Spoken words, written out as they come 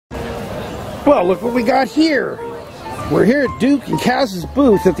Well, look what we got here. We're here at Duke and Kaz's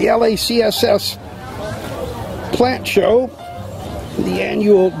booth at the LACSS Plant Show, the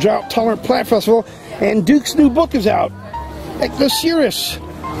annual drought-tolerant plant festival, and Duke's new book is out, Echinocereus.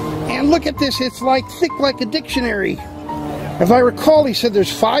 And look at this, it's like thick like a dictionary. If I recall, he said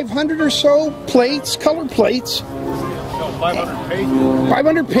there's 500 or so plates, color plates. 500 pages.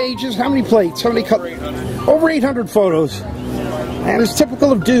 500 pages. How many plates? How many? Over 800 photos. And it's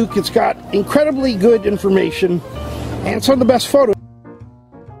typical of Duke. It's got incredibly good information and some of the best photos.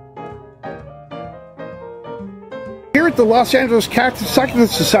 Here at the Los Angeles Cactus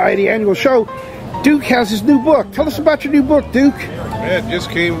Succulent Society annual show, Duke has his new book. Tell us about your new book, Duke. It just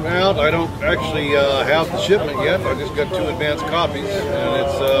came out. I don't actually have the shipment yet. I just got 2 advanced copies,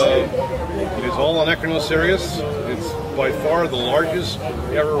 and it's all on Echinocereus. It's by far the largest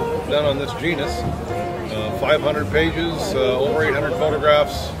ever done on this genus. 500 pages, over 800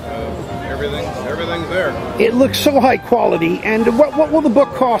 photographs. Everything's there. It looks so high quality. And what will the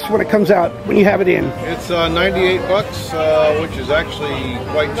book cost when it comes out, when you have it in? It's 98 bucks, which is actually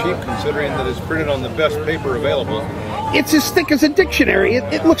quite cheap considering that it's printed on the best paper available. It's as thick as a dictionary.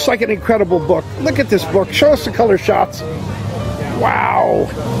 It looks like an incredible book. Look at this book. Show us the color shots. Wow.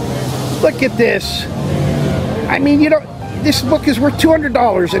 Look at this. I mean, you know, this book is worth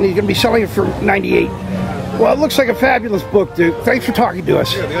 $200 and he's going to be selling it for 98. Well, it looks like a fabulous book, Duke. Thanks for talking to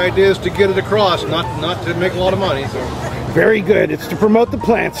us. Yeah, the idea is to get it across, not to make a lot of money. So. Very good. It's to promote the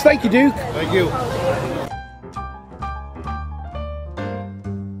plants. Thank you, Duke. Thank you.